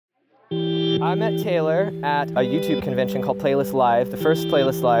I met Taylor at a YouTube convention called Playlist Live, the first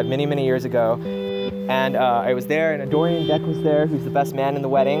Playlist Live, many, many years ago. And I was there, and Dorian Beck was there, who's the best man in the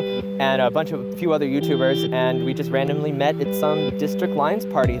wedding, and a few other YouTubers, and we just randomly met at some District Lines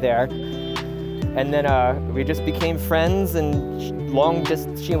party there. And then we just became friends, and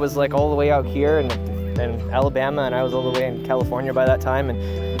she was like all the way out here in Alabama, and I was all the way in California by that time. And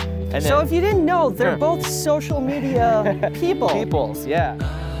then, so if you didn't know, they're both social media people. Peoples, yeah.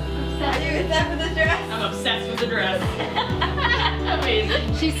 Are you obsessed with the dress? I'm obsessed with the dress.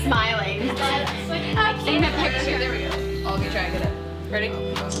 Amazing. She's smiling. I can't a picture. There we go. I'll try and get it. Ready?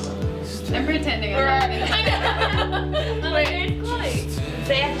 I'm pretending I'm not. Wait.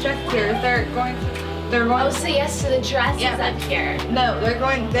 They have the dress here. They're going. Oh, so yes to the dresses up here. No, they're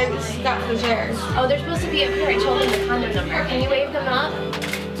got the chairs. Oh, they're supposed to be up here. I told them the condo number. Can you wave them up?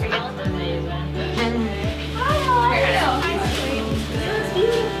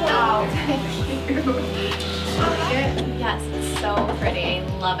 Wow, thank you. Yes, it's so pretty. I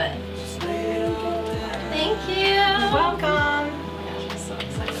love it. Thank you. You're welcome. I'm so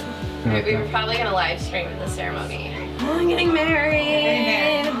excited. We were probably going to live stream the ceremony. I'm getting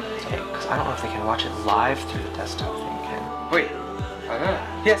married. Because I don't know if they can watch it live through the desktop thing. Wait.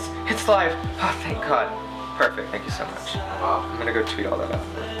 Yes, it's live. Oh, thank God. Perfect. Thank you so much. Wow. I'm going to go tweet all that out.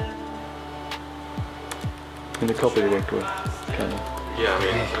 And the couple you worked with. Yeah, I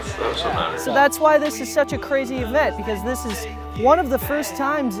mean, that's what matters. So that's why this is such a crazy event, because this is one of the first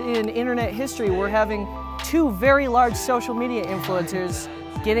times in internet history we're having two very large social media influencers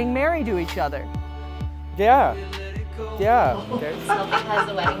getting married to each other. Yeah. Yeah. Sylvie has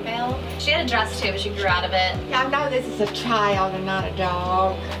the wedding veil. She had a dress too, but she grew out of it. I know this is a child and not a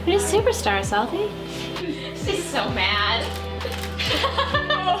dog. You're a superstar, Sylvie. She's so mad.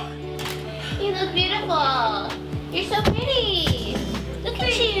 You look beautiful. You're so pretty. Look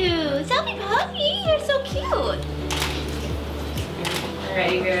at you. Selfie puppy, you're so cute.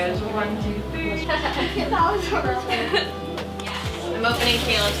 Ready, girls? 1, 2, 3. I'm opening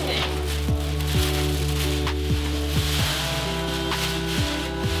Kaleb's thing.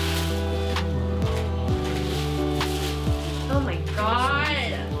 Oh my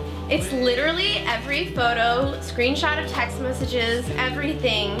God. It's literally every photo, screenshot of text messages,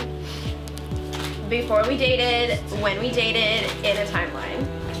 everything. Before we dated, when we dated, in a timeline.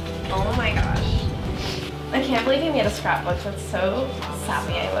 Oh my gosh. I can't believe he made a scrapbook. That's so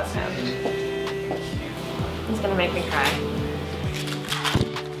sappy. I love him. He's gonna make me cry.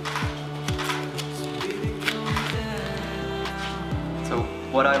 So,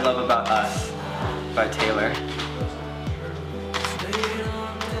 What I Love About Us by Taylor.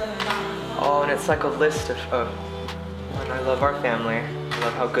 Oh, and it's like a list of I love our family. I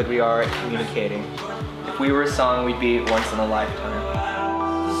love how good we are at communicating. If we were a song, we'd be once in a lifetime.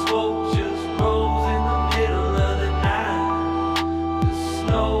 The smoke just rolls in the middle of the night. The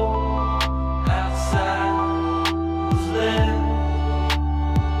snow outside was left.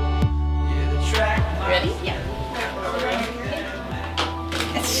 Yeah, the track. Ready? Yeah.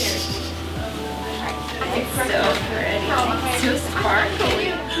 It's so pretty. So sparkly.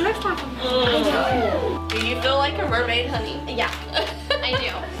 Do you feel like a mermaid, honey? Yeah, I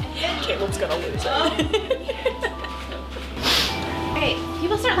do. Kaleb's gonna lose it. Okay,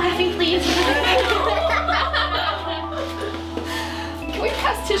 people start laughing, please. Can we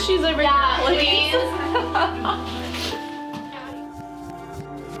pass tissues over here, please?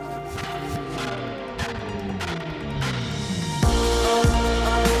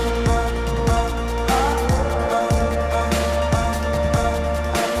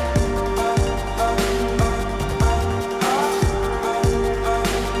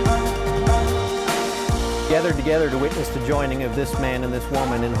 Gathered together to witness the joining of this man and this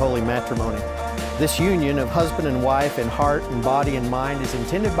woman in holy matrimony. This union of husband and wife in heart and body and mind is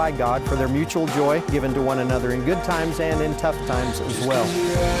intended by God for their mutual joy given to one another in good times and in tough times as well.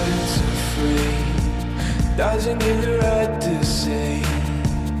 Doesn't give the right to say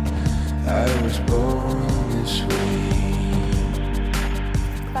I was born this way.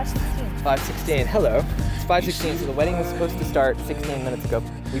 5:16. Hello. It's 5:16, so the wedding was supposed to start 16 minutes ago.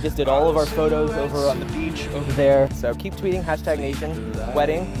 We just did all of our photos over on the beach over there. So keep tweeting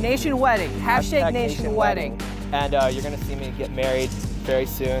 #NationWedding. Nation Wedding. Hashtag Nation Wedding. And you're going to see me get married very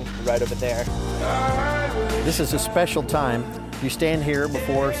soon, right over there. This is a special time. You stand here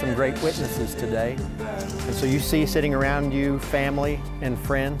before some great witnesses today. And so you see sitting around you family and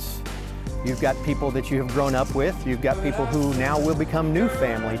friends. You've got people that you have grown up with. You've got people who now will become new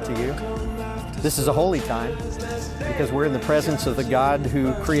family to you. This is a holy time because we're in the presence of the God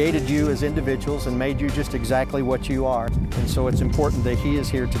who created you as individuals and made you just exactly what you are. And so it's important that he is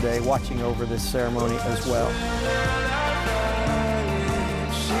here today watching over this ceremony as well.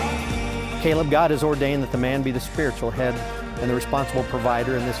 Kaleb, God has ordained that the man be the spiritual head and the responsible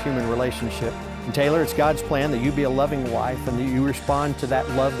provider in this human relationship. And Taylor, it's God's plan that you be a loving wife and that you respond to that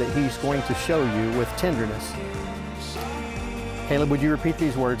love that he's going to show you with tenderness. Kaleb, would you repeat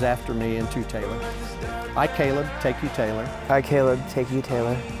these words after me and to Taylor? I, Kaleb, take you, Taylor. I, Kaleb, take you,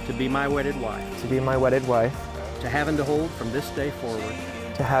 Taylor. To be my wedded wife. To be my wedded wife. To have and to hold from this day forward.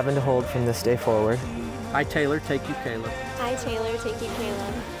 To have and to hold from this day forward. I, Taylor, take you, Kaleb. I, Taylor, take you,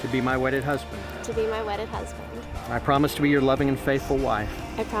 Kaleb. To be my wedded husband. To be my wedded husband. I promise to be your loving and faithful wife.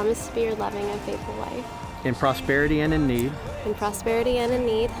 I promise to be your loving and faithful wife. In prosperity and in need. In prosperity and in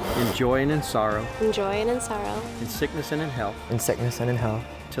need. In joy and in sorrow. In joy and in sorrow. In sickness and in health. In sickness and in health.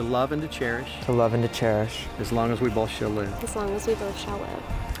 To love and to cherish. To love and to cherish. As long as we both shall live. As long as we both shall live.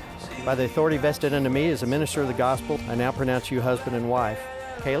 By the authority vested unto me as a minister of the gospel, I now pronounce you husband and wife.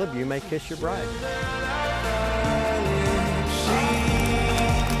 Kaleb, you may kiss your bride.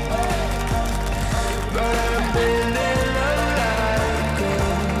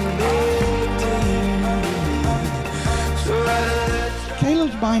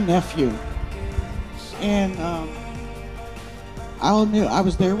 Kaleb's my nephew, and I'll admit I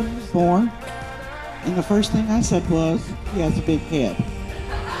was there when he was born, and the first thing I said was, he has a big head.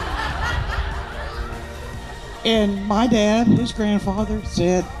 And my dad, his grandfather,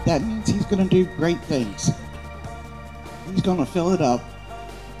 said that means he's going to do great things. He's going to fill it up,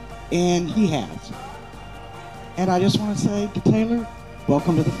 and he has. And I just want to say to Taylor,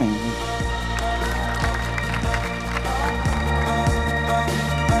 welcome to the family.